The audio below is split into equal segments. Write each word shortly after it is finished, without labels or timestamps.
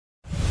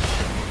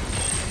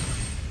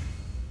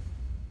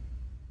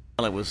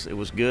Well, it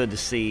was good to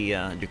see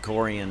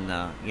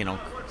JaCorian,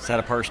 set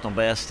a personal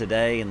best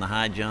today in the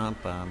high jump,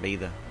 be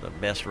the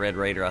best Red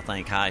Raider, I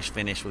think, highest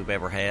finish we've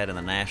ever had in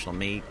the national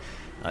meet.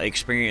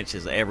 Experience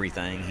is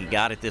everything. He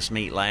got at this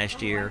meet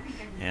last year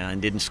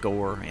and didn't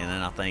score, and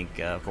then I think,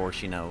 of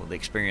course, the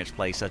experience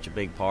plays such a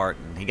big part,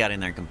 and he got in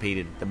there and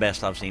competed the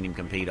best I've seen him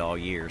compete all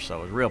year, so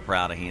I was real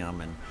proud of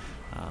him, and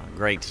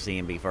great to see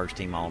him be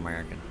first-team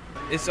All-American.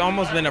 It's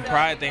almost been a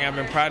pride thing. I've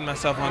been priding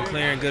myself on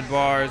clearing good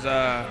bars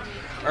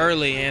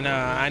early, and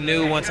I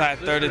knew once I had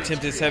third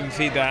attempt at 7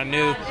 feet that I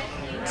knew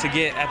to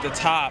get at the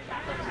top,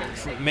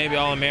 maybe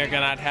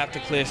All-American, I'd have to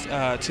clear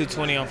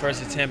 220 on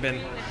first attempt, and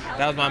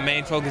that was my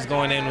main focus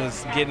going in,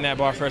 was getting that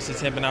bar first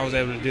attempt, and I was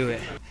able to do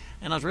it.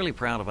 And I was really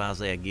proud of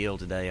Isaiah Gill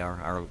today,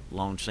 our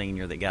lone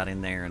senior that got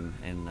in there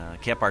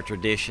and kept our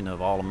tradition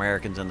of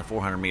All-Americans in the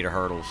 400-meter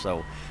hurdles.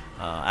 So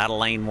out of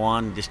lane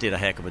one, just did a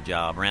heck of a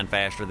job. Ran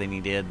faster than he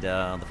did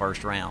the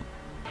first round.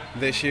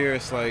 This year,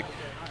 it's like,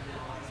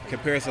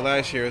 compared to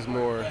last year, it's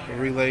more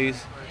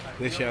relays.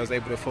 This year I was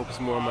able to focus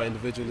more on my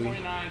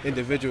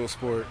individual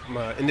sport,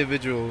 my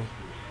individual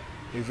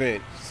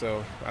event,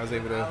 so I was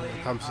able to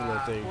accomplish some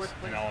other things.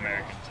 And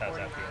All-Americans, how's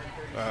that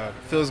feel?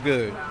 Feels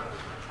good.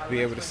 Be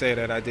able to say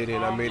that I did it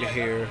and I made it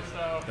here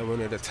and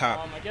one of the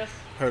top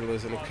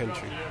hurdlers in the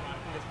country.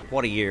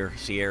 What a year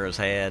Cierra's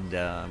had,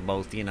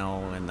 both, in the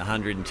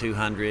 100 and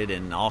 200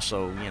 and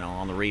also,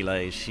 on the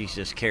relays. She's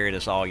just carried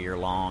us all year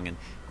long, and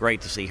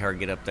great to see her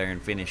get up there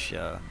and finish,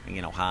 high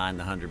in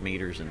the 100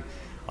 meters. And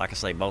like I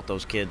say, both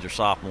those kids are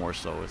sophomores,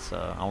 so it's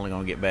only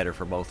going to get better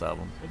for both of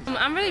them.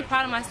 I'm really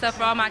proud of myself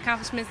for all my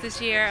accomplishments this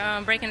year,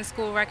 breaking the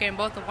school record in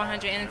both the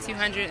 100 and the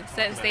 200,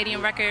 setting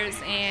stadium records,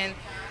 and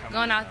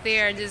going out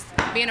there just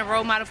being a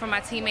role model for my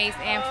teammates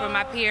and for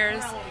my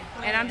peers.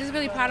 And I'm just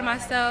really proud of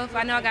myself.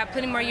 I know I got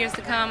plenty more years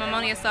to come. I'm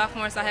only a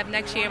sophomore, so I have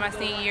next year, my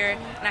senior year,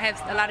 and I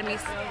have a lot of me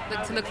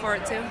to look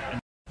forward to.